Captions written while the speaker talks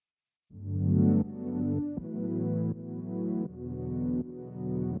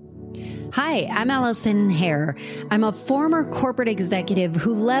Hi, I'm Allison Hare. I'm a former corporate executive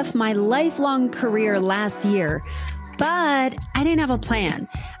who left my lifelong career last year, but I didn't have a plan.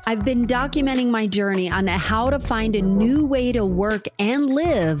 I've been documenting my journey on how to find a new way to work and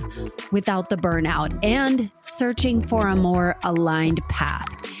live without the burnout and searching for a more aligned path.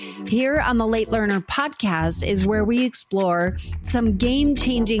 Here on the Late Learner podcast is where we explore some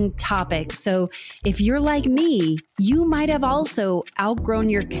game-changing topics. So if you're like me, you might have also outgrown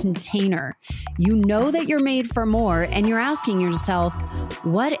your container. You know that you're made for more and you're asking yourself,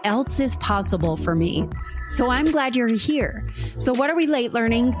 what else is possible for me? So I'm glad you're here. So what are we late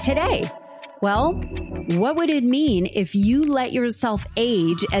learning today? Well, what would it mean if you let yourself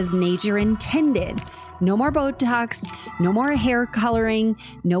age as nature intended? No more Botox, no more hair coloring,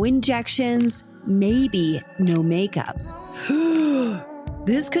 no injections, maybe no makeup.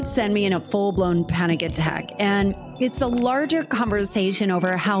 This could send me in a full-blown panic attack. And it's a larger conversation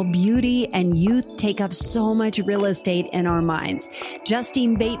over how beauty and youth take up so much real estate in our minds.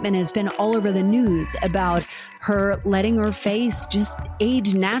 Justine Bateman has been all over the news about her letting her face just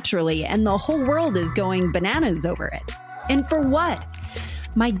age naturally, and the whole world is going bananas over it. And for what?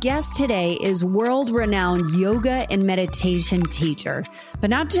 My guest today is world-renowned yoga and meditation teacher, but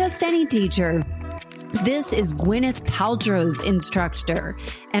not just any teacher. This is Gwyneth Paltrow's instructor,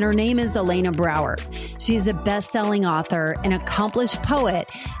 and her name is Elena Brower. She's a best-selling author, an accomplished poet,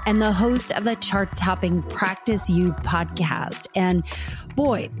 and the host of the chart-topping Practice You podcast. And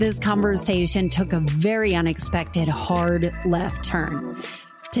boy, this conversation took a very unexpected hard left turn.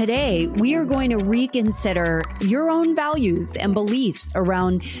 Today, we are going to reconsider your own values and beliefs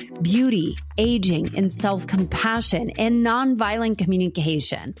around beauty, aging, and self-compassion and nonviolent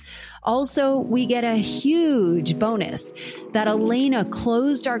communication. Also, we get a huge bonus that Elena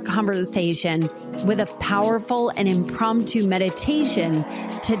closed our conversation with a powerful and impromptu meditation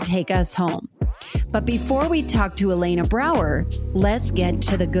to take us home. But before we talk to Elena Brower, let's get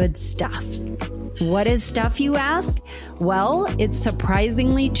to the good stuff. What is stuff, you ask? Well, it's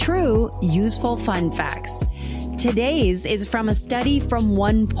surprisingly true, useful fun facts. Today's is from a study from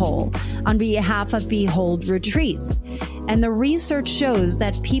One Poll on behalf of Behold Retreats. And the research shows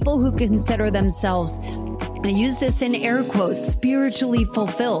that people who consider themselves, I use this in air quotes, spiritually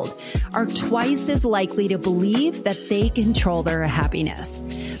fulfilled, are twice as likely to believe that they control their happiness.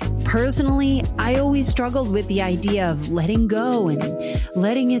 Personally, I always struggled with the idea of letting go and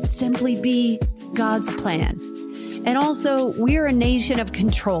letting it simply be God's plan. And also, we're a nation of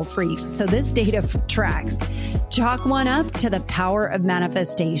control freaks, so this data tracks. Chalk one up to the power of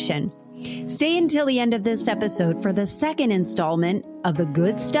manifestation. Stay until the end of this episode for the second installment of the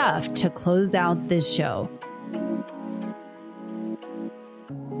good stuff to close out this show.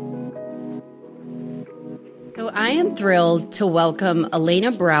 So I am thrilled to welcome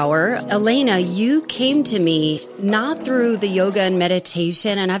Elena Brower. Elena, you came to me not through the yoga and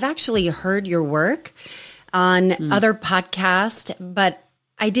meditation, and I've actually heard your work on other podcasts, but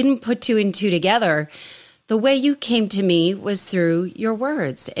I didn't put two and two together. The way you came to me was through your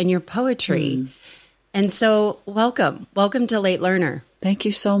words and your poetry. And so welcome. Welcome to Late Learner. Thank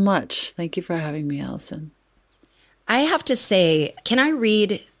you so much. Thank you for having me, Allison. I have to say, can I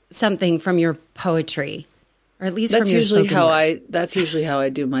read something from your poetry? Or at least from your spoken word? That's usually how I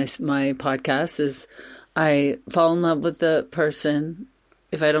do my podcast is I fall in love with the person.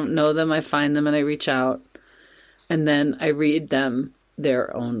 If I don't know them, I find them and I reach out. And then I read them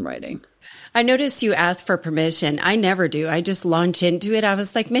their own writing. I noticed you asked for permission. I never do. I just launch into it. I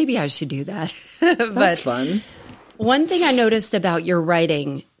was like, maybe I should do that. But that's fun. One thing I noticed about your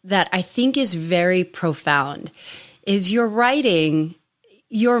writing that I think is very profound is your writing,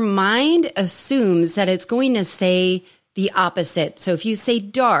 your mind assumes that it's going to say the opposite. So if you say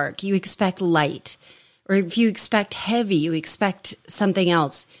dark, you expect light. Or if you expect heavy, you expect something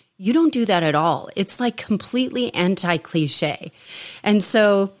else. You don't do that at all. It's like completely anti-cliche. And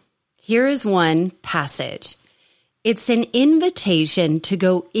so here is one passage. It's an invitation to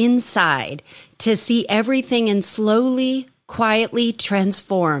go inside, to see everything and slowly, quietly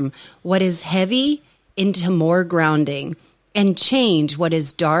transform what is heavy into more grounding and change what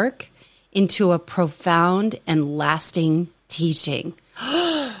is dark into a profound and lasting teaching.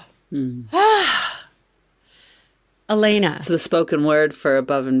 Elena. It's the spoken word for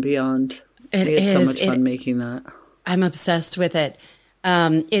Above and Beyond. We had so much fun making that. I'm obsessed with it.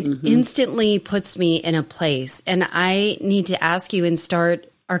 It instantly puts me in a place. And I need to ask you and start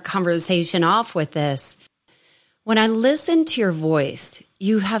our conversation off with this. When I listen to your voice,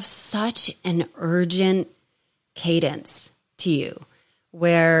 you have such an urgent cadence to you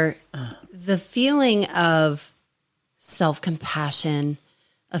where the feeling of self-compassion,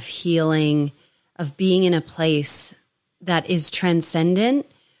 of healing, of being in a place that is transcendent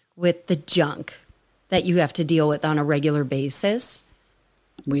with the junk that you have to deal with on a regular basis.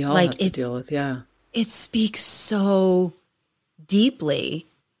 We all have to deal with, yeah. It speaks so deeply.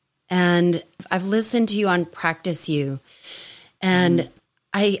 And I've listened to you on Practice You, and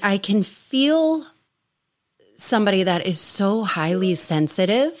I can feel somebody that is so highly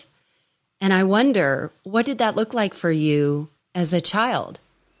sensitive. And I wonder, what did that look like for you as a child?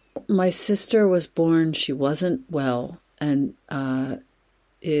 My sister was born, she wasn't well, and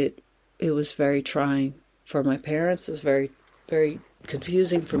it was very trying for my parents. It was very, very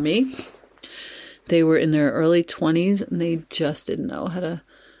confusing for me. They were in their early 20s, and they just didn't know how to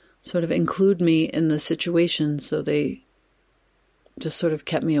sort of include me in the situation, so they just sort of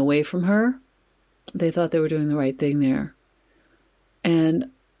kept me away from her. They thought they were doing the right thing there.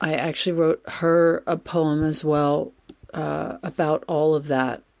 And I actually wrote her a poem as well about all of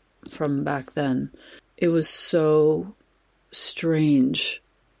that from back then. It was so strange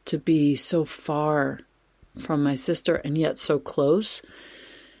to be so far from my sister and yet so close.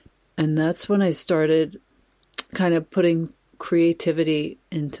 And that's when I started kind of putting creativity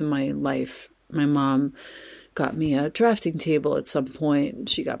into my life. My mom got me a drafting table at some point.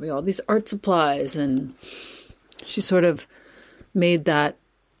 She got me all these art supplies, and she sort of made that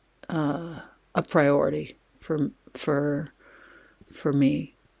a priority for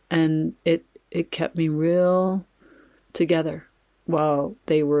me. And it kept me real together while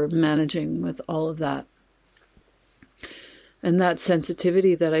they were managing with all of that. And that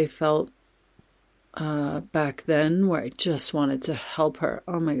sensitivity that I felt back then, where I just wanted to help her,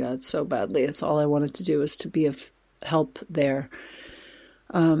 oh my God, so badly. It's all I wanted to do was to be of help there.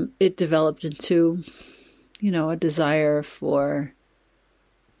 It developed into, a desire for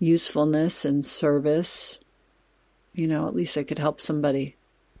usefulness and service. At least I could help somebody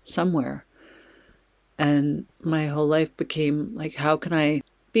somewhere. And my whole life became like, how can I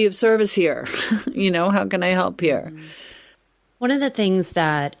be of service here? How can I help here? One of the things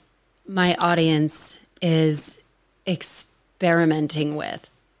that my audience is experimenting with,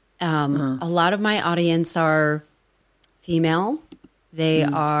 a lot of my audience are female. They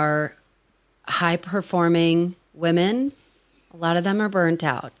are high-performing women. A lot of them are burnt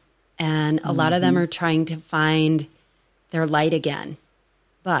out. And a lot of them are trying to find their light again.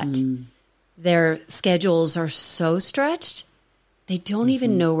 But their schedules are so stretched, they don't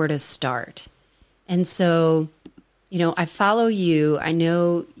even know where to start. And so, I follow you. I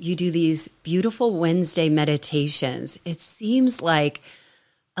know you do these beautiful Wednesday meditations. It seems like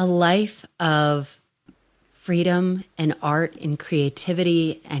a life of freedom and art and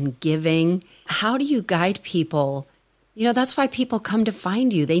creativity and giving. How do you guide people? That's why people come to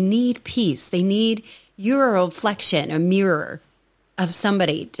find you. They need peace. They need your reflection, a mirror of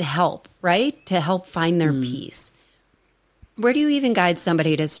somebody to help, right? To help find their peace. Where do you even guide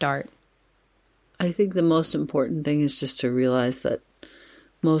somebody to start? I think the most important thing is just to realize that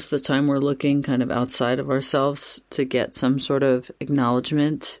most of the time we're looking kind of outside of ourselves to get some sort of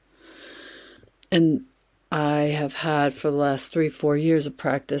acknowledgement. And I have had for the last 3-4 years of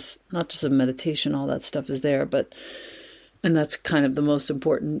practice, not just of meditation, all that stuff is there, and that's kind of the most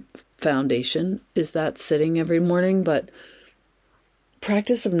important foundation, is that sitting every morning. But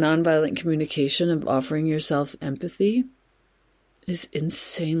practice of nonviolent communication, of offering yourself empathy, is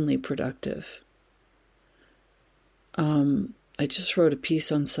insanely productive. I just wrote a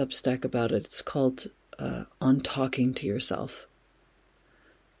piece on Substack about it. It's called On Talking to Yourself.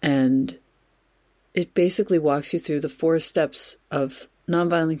 And it basically walks you through the 4 steps of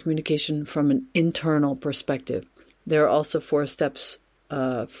nonviolent communication from an internal perspective. There are also 4 steps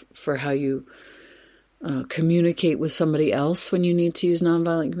for how you communicate with somebody else when you need to use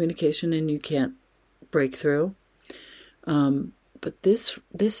nonviolent communication and you can't break through. But this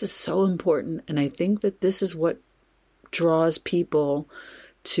is so important, and I think that this is what draws people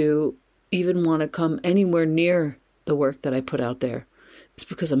to even want to come anywhere near the work that I put out there. It's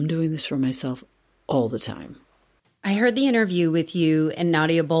because I'm doing this for myself all the time. I heard the interview with you and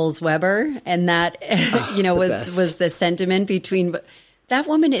Nadia Bowles-Weber, and that was the sentiment between. That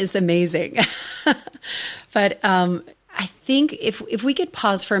woman is amazing. But I think if we could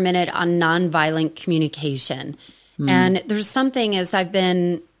pause for a minute on nonviolent communication, and there's something as I've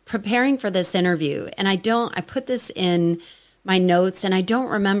been preparing for this interview, and I put this in my notes, and I don't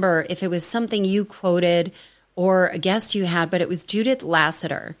remember if it was something you quoted or a guest you had, but it was Judith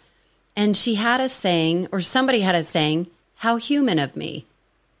Lassiter. And she had a saying, or somebody had a saying, how human of me.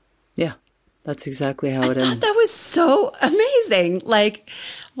 Yeah. That's exactly how it ends. That was so amazing. Like,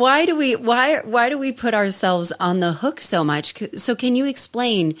 why do we put ourselves on the hook so much? So can you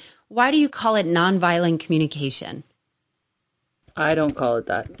explain, why do you call it nonviolent communication? I don't call it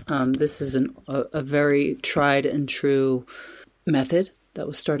that. This is a very tried and true method that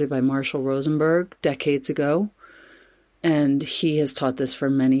was started by Marshall Rosenberg decades ago. And he has taught this for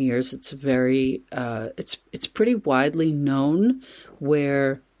many years. It's very, it's pretty widely known,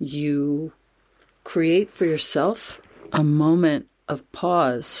 where you create for yourself a moment of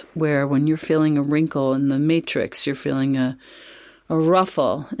pause, where when you're feeling a wrinkle in the matrix, you're feeling a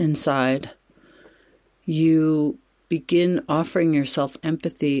ruffle inside, you begin offering yourself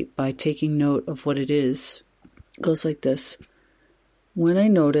empathy by taking note of what it is. It goes like this. When I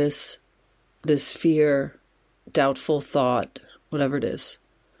notice this fear, doubtful thought, whatever it is,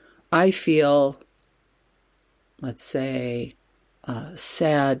 I feel, let's say,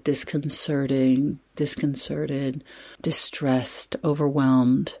 sad, disconcerted, distressed,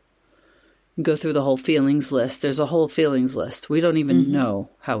 overwhelmed. You go through the whole feelings list. There's a whole feelings list. We don't even know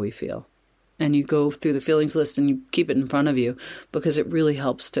how we feel. And you go through the feelings list and you keep it in front of you because it really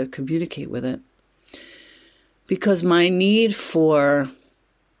helps to communicate with it. Because my need for,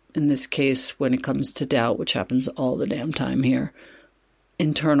 in this case, when it comes to doubt, which happens all the damn time here,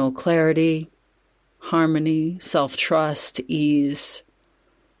 internal clarity, harmony, self-trust, ease,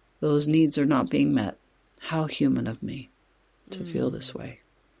 those needs are not being met. How human of me to feel this way.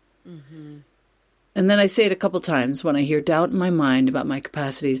 Mm-hmm. And then I say it a couple times. When I hear doubt in my mind about my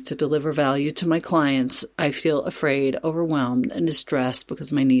capacities to deliver value to my clients, I feel afraid, overwhelmed, and distressed because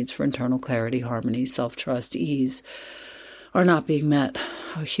my needs for internal clarity, harmony, self-trust, ease are not being met.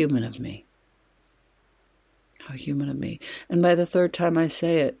 How human of me. How human of me. And by the third time I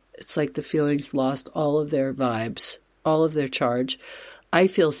say it, it's like the feelings lost all of their vibes, all of their charge. I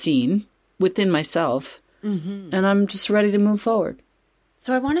feel seen within myself, and I'm just ready to move forward.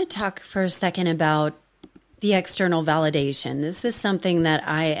 So I want to talk for a second about the external validation. This is something that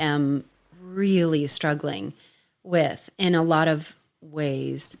I am really struggling with in a lot of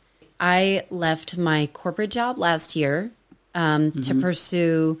ways. I left my corporate job last year to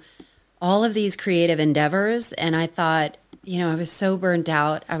pursue all of these creative endeavors. And I thought, I was so burnt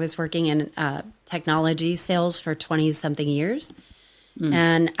out. I was working in technology sales for 20-something years.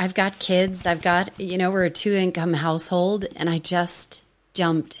 And I've got kids. We're a 2-income household. And I just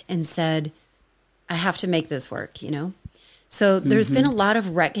jumped and said, I have to make this work, So there's been a lot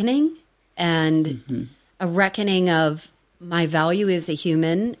of reckoning, and a reckoning of my value as a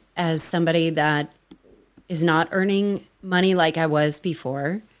human, as somebody that is not earning money like I was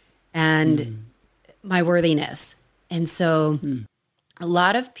before, and my worthiness. And so a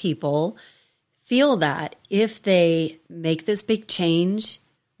lot of people feel that if they make this big change,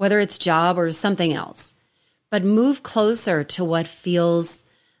 whether it's job or something else, but move closer to what feels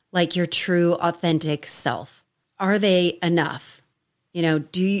like your true, authentic self. Are they enough?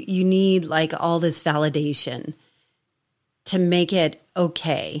 Do you need like all this validation to make it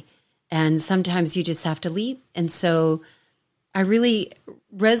okay? And sometimes you just have to leap. And so I really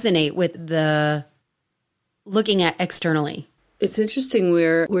resonate with the looking at externally. It's interesting.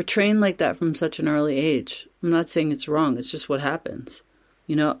 We're trained like that from such an early age. I'm not saying it's wrong. It's just what happens.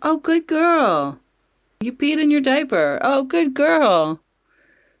 Oh, good girl. You peed in your diaper. Oh, good girl.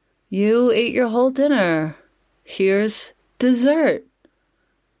 You ate your whole dinner. Here's dessert.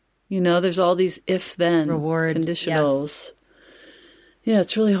 There's all these if-then reward conditionals. Yes. Yeah,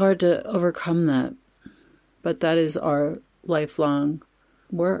 it's really hard to overcome that. But that is our lifelong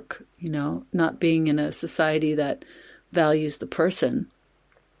work, not being in a society that values the person,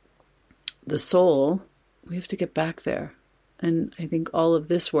 the soul. We have to get back there. And I think all of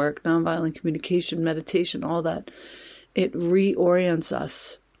this work, nonviolent communication, meditation, all that, it reorients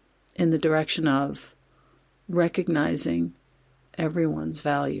us in the direction of recognizing everyone's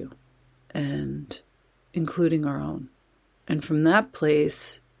value and including our own. And from that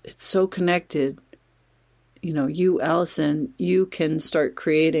place, it's so connected. You, Allison, you can start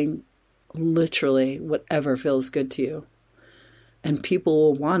creating literally whatever feels good to you. And people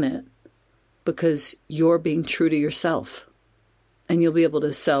will want it because you're being true to yourself. And you'll be able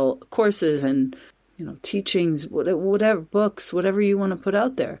to sell courses and, teachings, whatever, books, whatever you want to put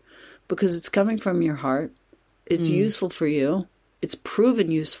out there. Because it's coming from your heart. It's useful for you. It's proven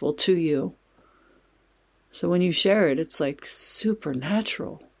useful to you. So when you share it, it's like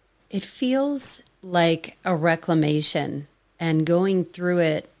supernatural. It feels like a reclamation, and going through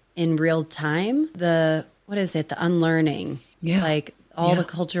it in real time, the unlearning, like all the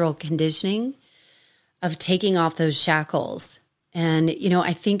cultural conditioning of taking off those shackles And,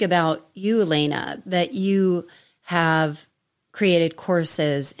 I think about you, Elena, that you have created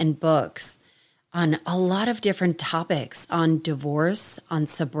courses and books on a lot of different topics, on divorce, on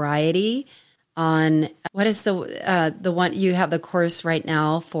sobriety, on what is the one you have the course right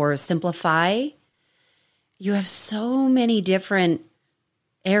now for Simplify. You have so many different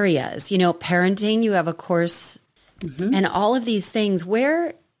areas, parenting, you have a course and all of these things.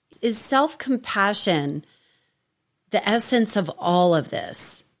 Where is self-compassion the essence of all of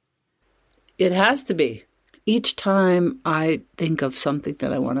this? It has to be. Each time I think of something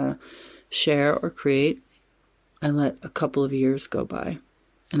that I want to share or create, I let a couple of years go by.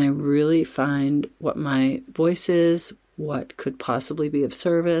 And I really find what my voice is, what could possibly be of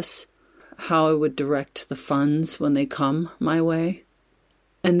service, how I would direct the funds when they come my way.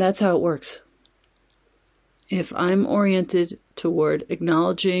 And that's how it works. If I'm oriented toward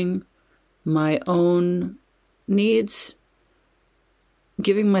acknowledging my own needs,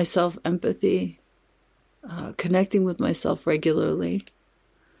 giving myself empathy, connecting with myself regularly,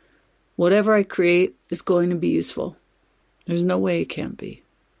 whatever I create is going to be useful. There's no way it can't be.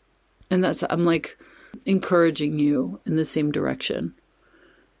 And I'm like encouraging you in the same direction.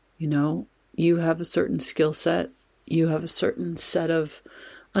 You have a certain skill set. You have a certain set of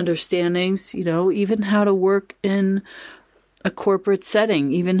understandings, even how to work in a corporate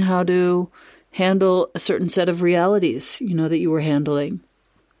setting, even how to handle a certain set of realities, that you were handling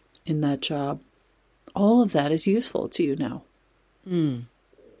in that job. All of that is useful to you now. And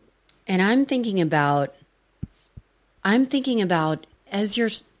I'm thinking about as you're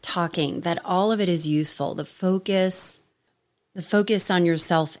talking, that all of it is useful. The focus on your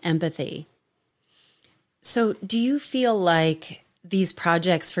self-empathy. So do you feel like these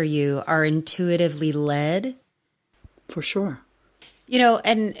projects for you are intuitively led? For sure.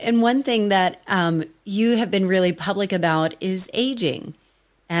 And one thing that you have been really public about is aging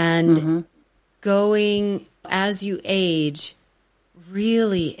and going as you age,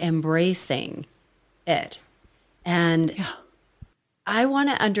 really embracing it. And I want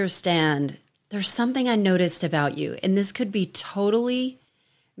to understand, there's something I noticed about you, and this could be totally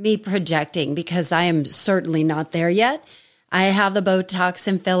me projecting because I am certainly not there yet. I have the Botox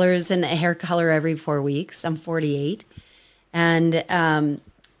and fillers and the hair color every 4 weeks. I'm 48. And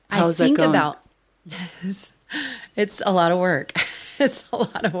How's that going? About it's a lot of work. It's a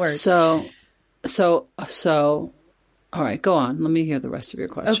lot of work. So, all right, go on. Let me hear the rest of your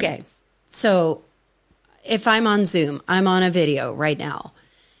question. Okay. So if I'm on Zoom, I'm on a video right now.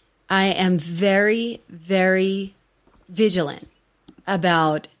 I am very, very vigilant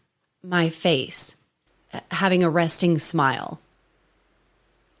about my face having a resting smile.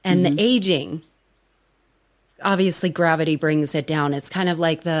 And the aging, obviously gravity brings it down. It's kind of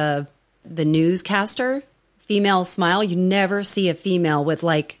like the newscaster female smile. You never see a female with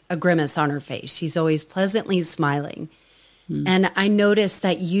like a grimace on her face. She's always pleasantly smiling. And I noticed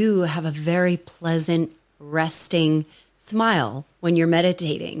that you have a very pleasant, resting smile when you're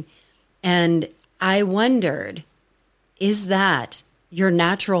meditating. And I wondered, is that your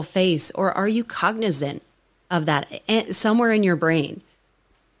natural face, or are you cognizant of that somewhere in your brain?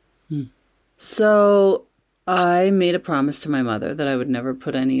 So I made a promise to my mother that I would never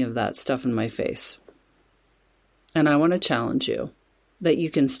put any of that stuff in my face. And I want to challenge you that you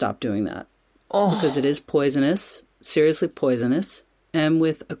can stop doing that. Because it is poisonous, seriously poisonous. And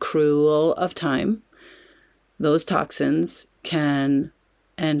with accrual of time, those toxins can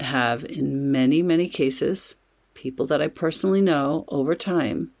and have, in many, many cases, people that I personally know over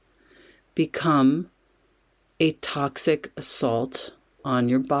time, become a toxic assault on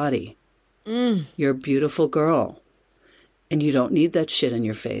your body. You're a beautiful girl, and you don't need that shit in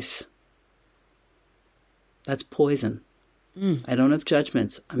your face. That's poison. I don't have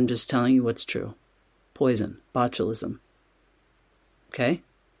judgments. I'm just telling you what's true. Poison. Botulism. Okay?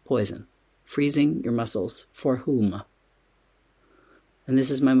 Poison. Freezing your muscles. For whom? And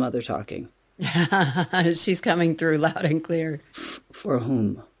this is my mother talking. She's coming through loud and clear. For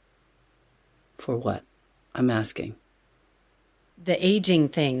whom? For what? I'm asking. The aging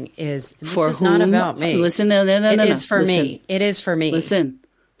thing is, this for is whom, not about me. Listen, no. It is for me. It is for me. Listen,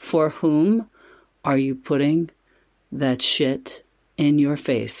 for whom are you putting that shit in your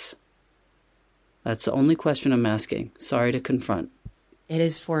face? That's the only question I'm asking. Sorry to confront. It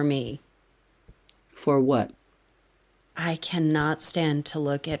is for me. For what? I cannot stand to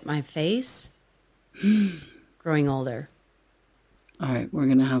look at my face growing older. All right, we're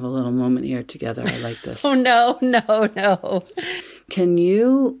going to have a little moment here together. I like this. Oh, no. Can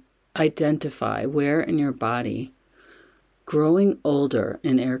you identify where in your body growing older,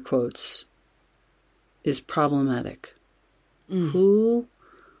 in air quotes, is problematic? Who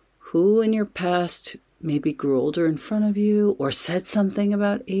in your past maybe grew older in front of you or said something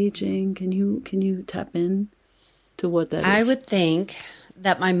about aging? Can you tap in to what that is? I would think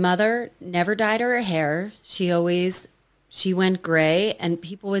that my mother never dyed her hair. She went gray, and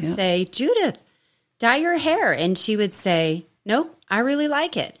people would say, Judith, dye your hair. And she would say, nope, I really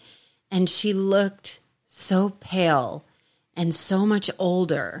like it. And she looked so pale and so much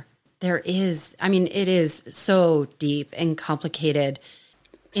older. It is so deep and complicated.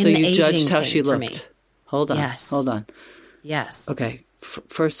 So you judged how she looked. Hold on. Yes. Hold on. Yes. Okay.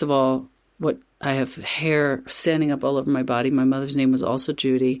 First of all, I have hair standing up all over my body. My mother's name was also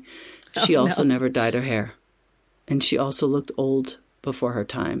Judy. She also never dyed her hair. And she also looked old before her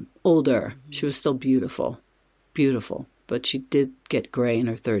time. Older. She was still beautiful. Beautiful. But she did get gray in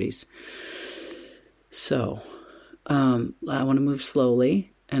her 30s. So, I want to move slowly.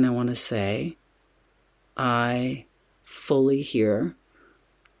 And I want to say, I fully hear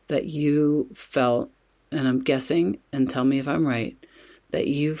that you felt, and I'm guessing, and tell me if I'm right, that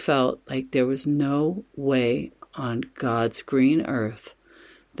you felt like there was no way on God's green earth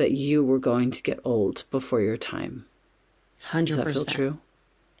that you were going to get old before your time. 100%. Does that feel true?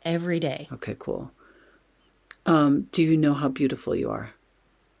 Every day. Okay, cool. Do you know how beautiful you are?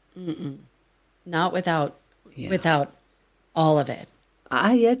 Mm-mm. Not without all of it.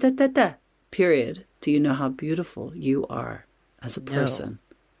 Period. Do you know how beautiful you are as a person,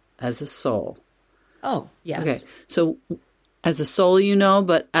 as a soul? Oh, yes. Okay, so as a soul you know,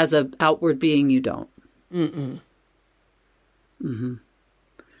 but as an outward being you don't. Mm-mm. Mm-hmm.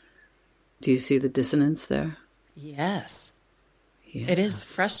 Do you see the dissonance there? Yes. It is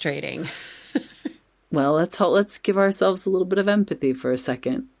frustrating. Well, let's give ourselves a little bit of empathy for a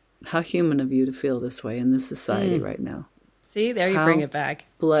second. How human of you to feel this way in this society right now. See, there you bring it back.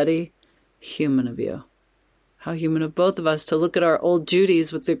 Bloody human of you. How human of both of us to look at our old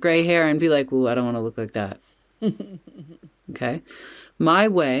Judys with their gray hair and be like, ooh, I don't want to look like that. Okay? My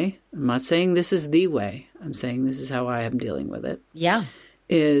way, I'm not saying this is the way. I'm saying this is how I am dealing with it. Yeah.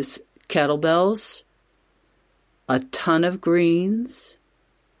 Is kettlebells, a ton of greens,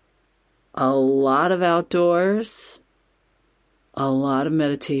 a lot of outdoors, a lot of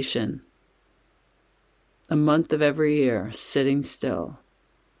meditation. A month of every year, sitting still,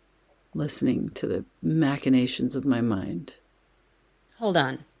 listening to the machinations of my mind. Hold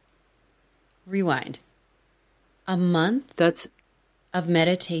on. Rewind. A month of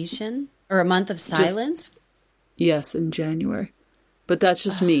meditation or a month of silence? Yes, in January. But that's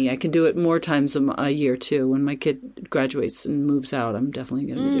just me. I can do it more times a year, too. When my kid graduates and moves out, I'm definitely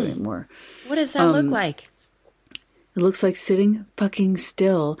going to be doing it more. What does that look like? It looks like sitting fucking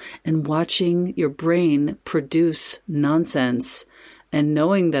still and watching your brain produce nonsense and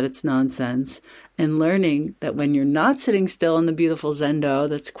knowing that it's nonsense and learning that when you're not sitting still in the beautiful Zendo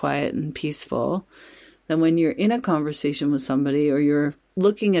that's quiet and peaceful, then when you're in a conversation with somebody or you're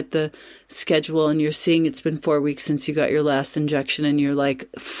looking at the schedule and you're seeing it's been 4 weeks since you got your last injection and you're like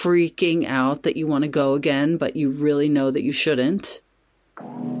freaking out that you want to go again, but you really know that you shouldn't.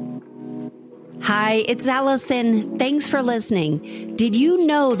 Hi, it's Allison. Thanks for listening. Did you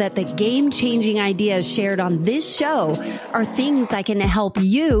know that the game-changing ideas shared on this show are things I can help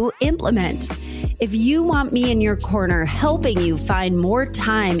you implement? If you want me in your corner helping you find more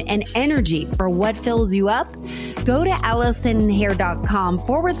time and energy for what fills you up, go to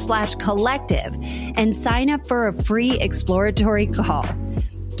AllisonHair.com/collective and sign up for a free exploratory call.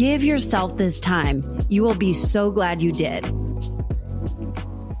 Give yourself this time. You will be so glad you did.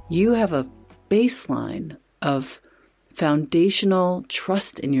 You have a baseline of foundational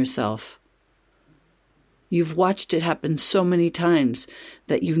trust in yourself. You've watched it happen so many times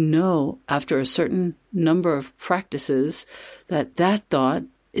that you know after a certain number of practices that thought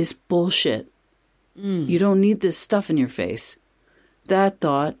is bullshit. You don't need this stuff in your face. That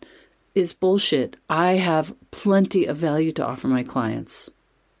thought is bullshit. I have plenty of value to offer my clients.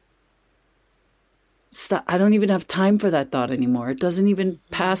 I don't even have time for that thought anymore. It doesn't even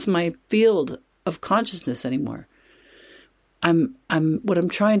pass my field of consciousness anymore. What I'm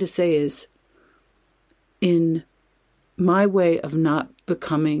trying to say is, in my way of not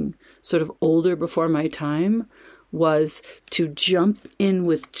becoming sort of older before my time was to jump in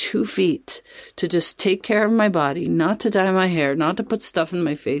with 2 feet, to just take care of my body, not to dye my hair, not to put stuff in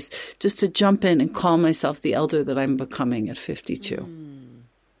my face, just to jump in and call myself the elder that I'm becoming at 52.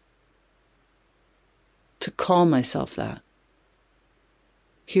 To call myself that.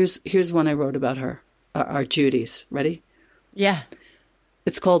 Here's one I wrote about her, our Judy's. Ready? Yeah.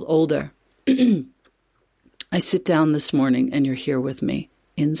 It's called Older. I sit down this morning and you're here with me,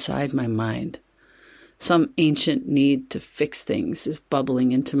 inside my mind. Some ancient need to fix things is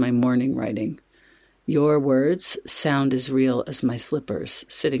bubbling into my morning writing. Your words sound as real as my slippers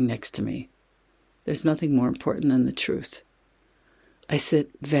sitting next to me. There's nothing more important than the truth. I sit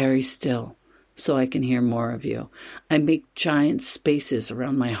very still so I can hear more of you. I make giant spaces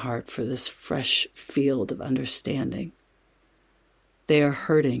around my heart for this fresh field of understanding. They are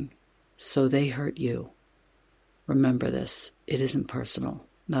hurting, so they hurt you. Remember this. It isn't personal.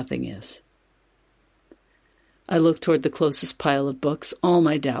 Nothing is. I look toward the closest pile of books. All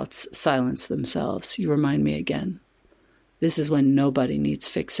my doubts silence themselves. You remind me again. This is when nobody needs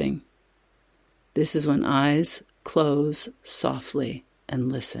fixing. This is when eyes close softly and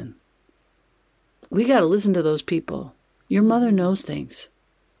listen. We got to listen to those people. Your mother knows things.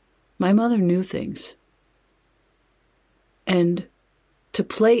 My mother knew things. And to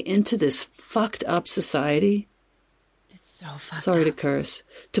play into this fucked up society, it's so fucked sorry up. to curse,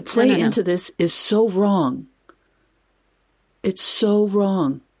 to play into this is so wrong. It's so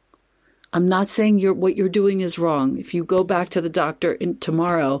wrong. I'm not saying what you're doing is wrong. If you go back to the doctor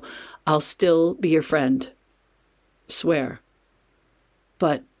tomorrow, I'll still be your friend. Swear.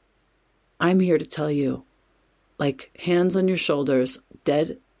 But I'm here to tell you, like hands on your shoulders,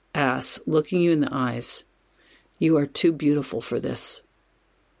 dead ass, looking you in the eyes, you are too beautiful for this.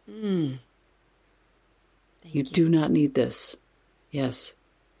 Thank you do not need this. Yes.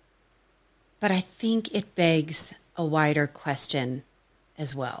 But I think it begs a wider question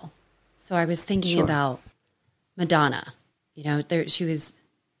as well. So I was thinking about Madonna. You know, she was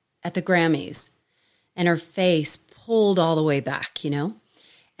at the Grammys and her face pulled all the way back, you know,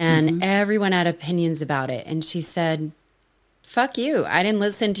 and everyone had opinions about it. And she said, fuck you. I didn't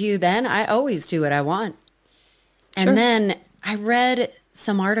listen to you then. I always do what I want. And then I read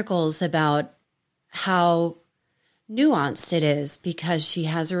some articles about how nuanced it is because she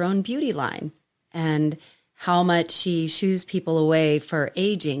has her own beauty line and how much she shoos people away for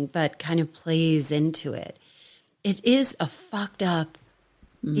aging, but kind of plays into it. It is a fucked up,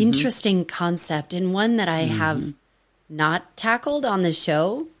 interesting concept and one that I have not tackled on the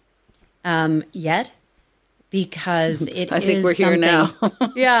show yet because I think we're here now.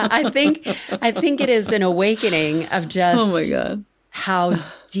 Yeah, I think it is an awakening of just oh my God. How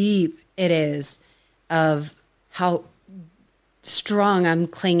deep it is, of how strong I'm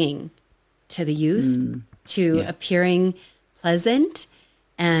clinging to the youth, to appearing pleasant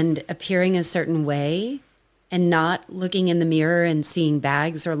and appearing a certain way and not looking in the mirror and seeing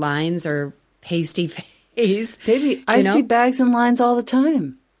bags or lines or pasty face. Baby, I see bags and lines all the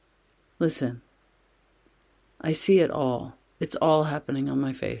time. Listen, I see it all. It's all happening on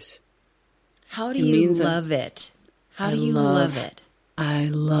my face. How do you love it? How do you love it? I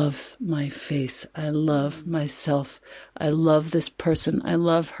love my face. I love myself. I love this person. I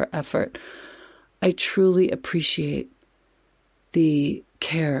love her effort. I truly appreciate the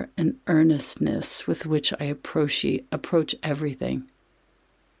care and earnestness with which I approach everything.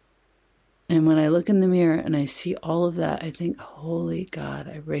 And when I look in the mirror and I see all of that, I think, holy God,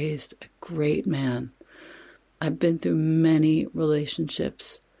 I raised a great man. I've been through many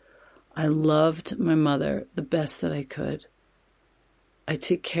relationships. I loved my mother the best that I could. I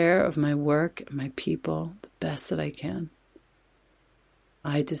take care of my work and my people the best that I can.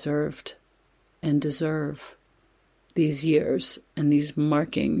 I deserved and deserve these years and these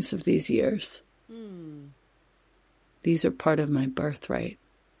markings of these years. These are part of my birthright.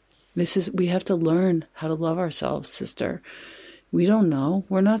 We have to learn how to love ourselves, sister. We don't know.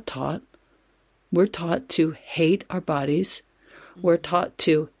 We're not taught. We're taught to hate our bodies. We're taught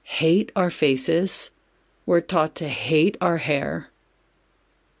to hate our faces. We're taught to hate our hair.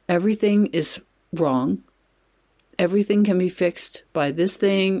 Everything is wrong. Everything can be fixed by this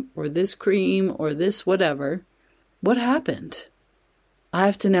thing or this cream or this whatever. What happened? I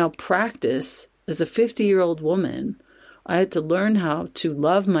have to now practice as a 50-year-old woman. I had to learn how to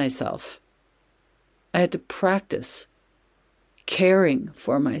love myself. I had to practice caring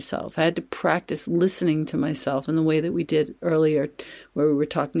for myself. I had to practice listening to myself in the way that we did earlier, where we were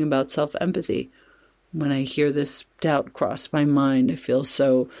talking about self-empathy. When I hear this doubt cross my mind, I feel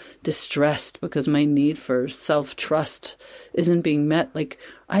so distressed because my need for self-trust isn't being met. Like,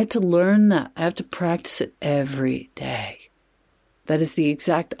 I had to learn that. I have to practice it every day. That is the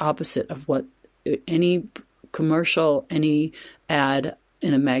exact opposite of what any commercial, any ad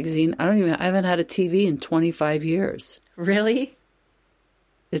in a magazine. I haven't had a TV in 25 years. Really?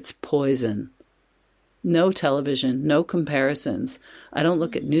 It's poison. No television, no comparisons. I don't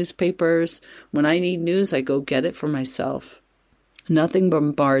look at newspapers. When I need news, I go get it for myself. Nothing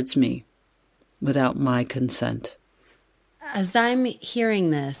bombards me without my consent. As I'm hearing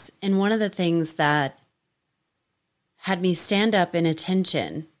this, and one of the things that had me stand up in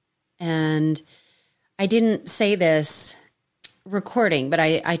attention. And I didn't say this recording, but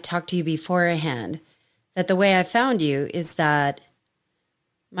I talked to you beforehand, that the way I found you is that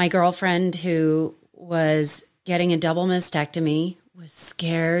my girlfriend who was getting a double mastectomy was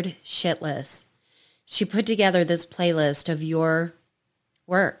scared shitless. She put together this playlist of your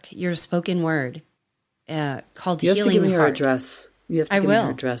work, your spoken word, called Healing Heart. You have to give me her address. You have to give me her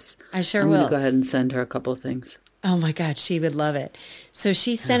address. I sure will. I'm going to go ahead and send her a couple of things. Oh my God, she would love it. So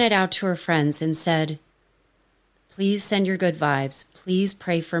she sent it out to her friends and said, please send your good vibes. Please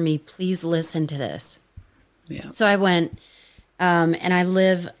pray for me. Please listen to this. Yeah. So I went, and I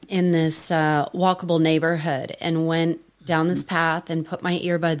live in this walkable neighborhood, and went down this path and put my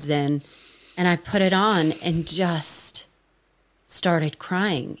earbuds in, and I put it on and just started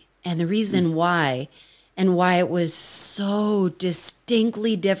crying. And the reason why, and why it was so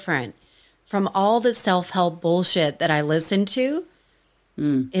distinctly different from all the self-help bullshit that I listened to,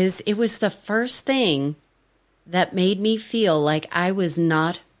 is it was the first thing that made me feel like I was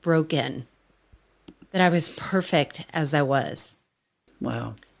not broken, that I was perfect as I was.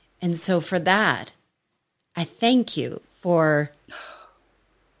 Wow. And so for that, I thank you for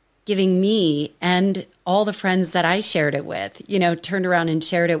giving me and all the friends that I shared it with, turned around and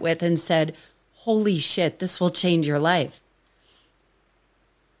shared it with and said, holy shit, this will change your life.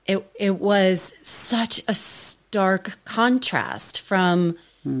 It was such a stark contrast from,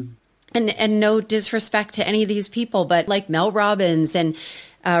 and no disrespect to any of these people, but like Mel Robbins and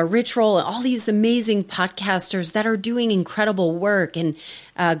Rich Roll and all these amazing podcasters that are doing incredible work, and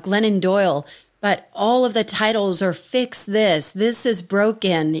Glennon Doyle. But all of the titles are fix this is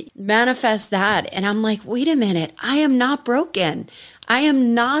broken, manifest that. And I'm like, wait a minute, I am not broken. I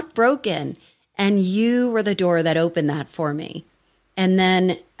am not broken. And you were the door that opened that for me. And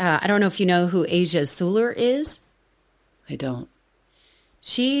then I don't know if you know who Asia Suler is. I don't.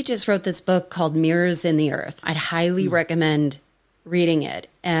 She just wrote this book called Mirrors in the Earth. I'd highly recommend reading it.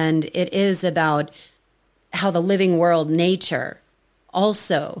 And it is about how the living world, nature,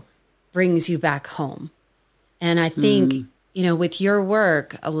 also brings you back home. And I think, with your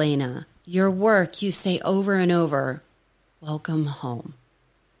work, Elena, your work, you say over and over, welcome home.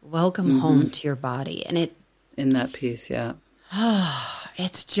 Welcome home to your body. And it... In that piece, yeah.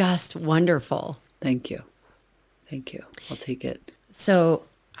 It's just wonderful. Thank you. Thank you. I'll take it. So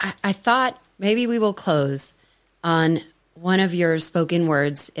I thought maybe we will close on one of your spoken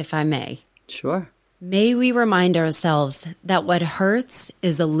words, if I may. Sure. May we remind ourselves that what hurts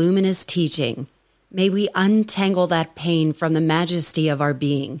is a luminous teaching. May we untangle that pain from the majesty of our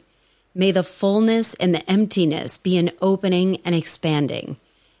being. May the fullness and the emptiness be an opening and expanding.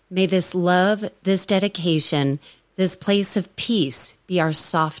 May this love, this dedication, this place of peace be our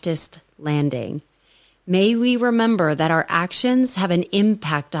softest landing. May we remember that our actions have an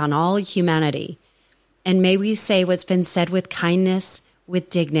impact on all humanity. And may we say what's been said with kindness, with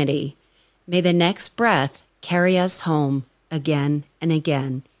dignity. May the next breath carry us home again and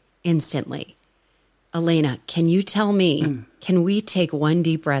again, instantly. Elena, can you tell me, can we take one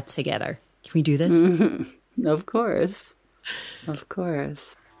deep breath together? Can we do this? Of course. Of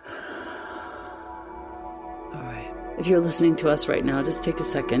course. All right. If you're listening to us right now, just take a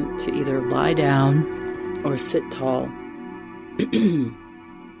second to either lie down or sit tall.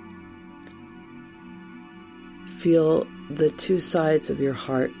 Feel the two sides of your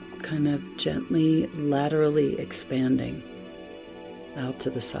heart kind of gently, laterally expanding out to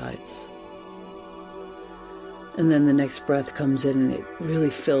the sides. And then the next breath comes in and it really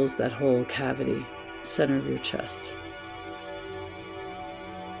fills that whole cavity, center of your chest.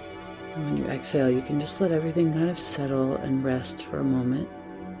 And when you exhale, you can just let everything kind of settle and rest for a moment.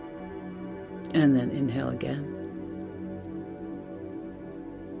 And then inhale again.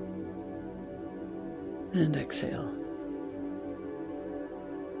 And exhale.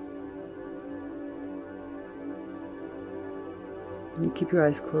 And you keep your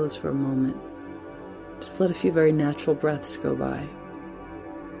eyes closed for a moment. Just let a few very natural breaths go by.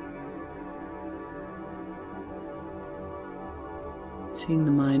 Seeing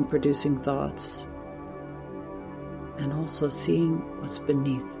the mind producing thoughts, and also seeing what's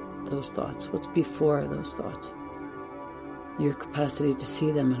beneath those thoughts, what's before those thoughts, your capacity to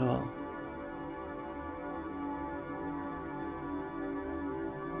see them at all.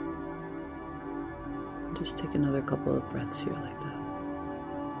 Just take another couple of breaths here like that.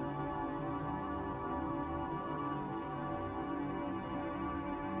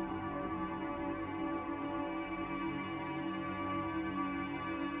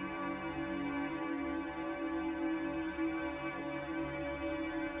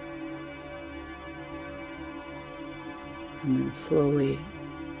 And then slowly,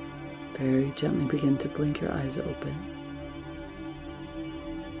 very gently begin to blink your eyes open.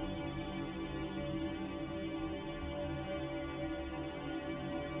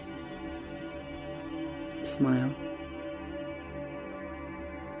 Smile.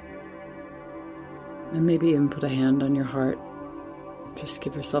 And maybe even put a hand on your heart. Just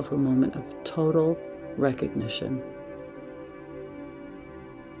give yourself a moment of total recognition.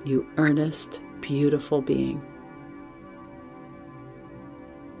 You earnest, beautiful being.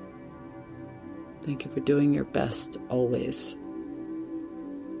 Thank you for doing your best always,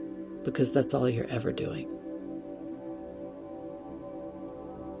 because that's all you're ever doing.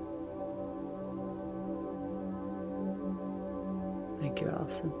 Thank you,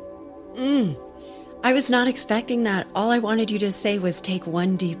 Allison. I was not expecting that. All I wanted you to say was take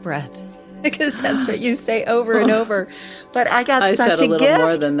one deep breath, because that's what you say over and over. But I got such a gift. I said a little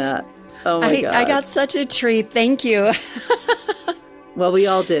more than that. Oh my God. I got such a treat. Thank you. Well, we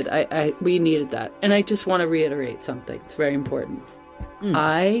all did. We needed that. And I just want to reiterate something. It's very important.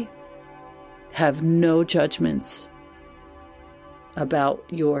 I have no judgments about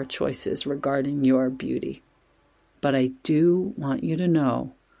your choices regarding your beauty. But I do want you to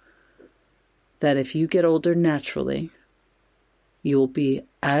know that if you get older naturally, you will be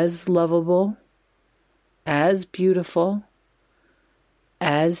as lovable, as beautiful,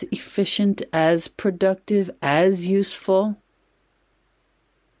 as efficient, as productive, as useful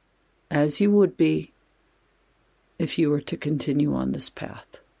as you would be if you were to continue on this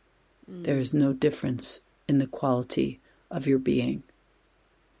path. There is no difference in the quality of your being.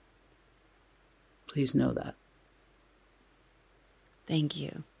 Please know that. Thank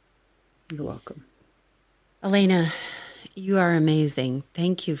you. You're welcome. Elena, you are amazing.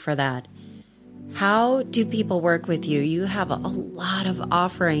 Thank you for that. How do people work with you? You have a lot of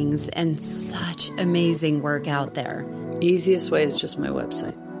offerings and such amazing work out there. Easiest way is just my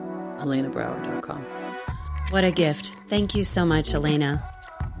website, ElenaBrower.com. What a gift. Thank you so much, Elena.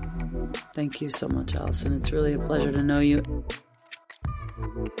 Thank you so much, Allison. It's really a pleasure to know you.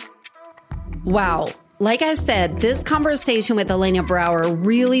 Wow. Like I said, this conversation with Elena Brower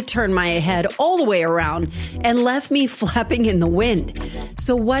really turned my head all the way around and left me flapping in the wind.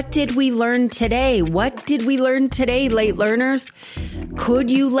 So what did we learn today? What did we learn today, late learners? Could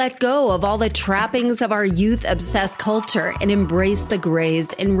you let go of all the trappings of our youth-obsessed culture and embrace the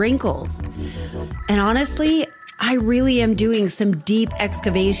grays and wrinkles? And honestly, I really am doing some deep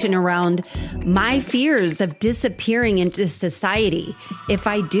excavation around my fears of disappearing into society if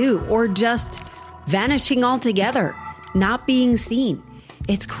I do, or just vanishing altogether, not being seen.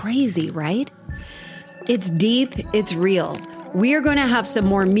 It's crazy, right? It's deep, it's real. We are going to have some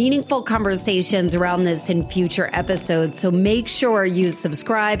more meaningful conversations around this in future episodes, so make sure you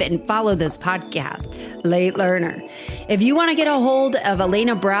subscribe and follow this podcast, Late Learner. If you want to get a hold of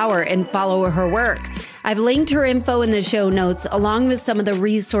Elena Brower and follow her work, I've linked her info in the show notes along with some of the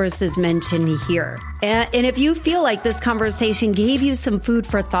resources mentioned here. And if you feel like this conversation gave you some food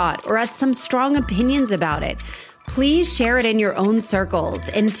for thought or had some strong opinions about it, please share it in your own circles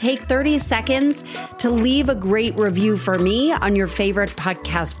and take 30 seconds to leave a great review for me on your favorite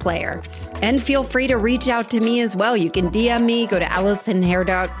podcast player. And feel free to reach out to me as well. You can DM me, go to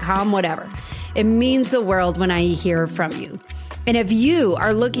AllisonHair.com, whatever. It means the world when I hear from you. And if you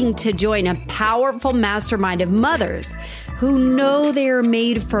are looking to join a powerful mastermind of mothers who know they are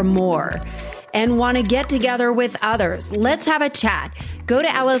made for more and want to get together with others, let's have a chat. Go to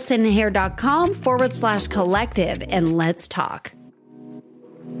AllisonHair.com/collective and let's talk.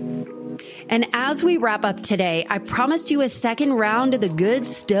 And as we wrap up today, I promised you a second round of the good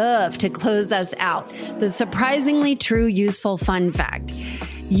stuff to close us out. The surprisingly true, useful fun fact.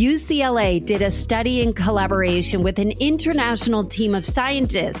 UCLA did a study in collaboration with an international team of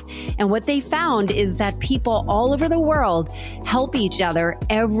scientists. And what they found is that people all over the world help each other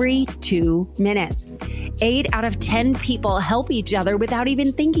every 2 minutes. 8 out of 10 people help each other without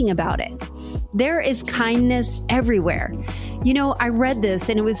even thinking about it. There is kindness everywhere. You know, I read this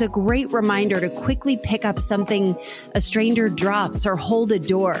and it was a great reminder to quickly pick up something a stranger drops or hold a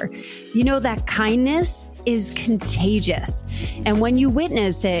door. You know, that kindness is contagious. And when you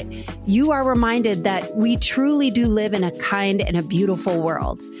witness it, you are reminded that we truly do live in a kind and a beautiful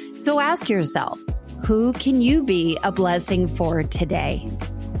world. So ask yourself, who can you be a blessing for today?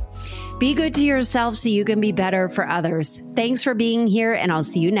 Be good to yourself so you can be better for others. Thanks for being here, and I'll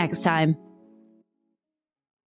see you next time.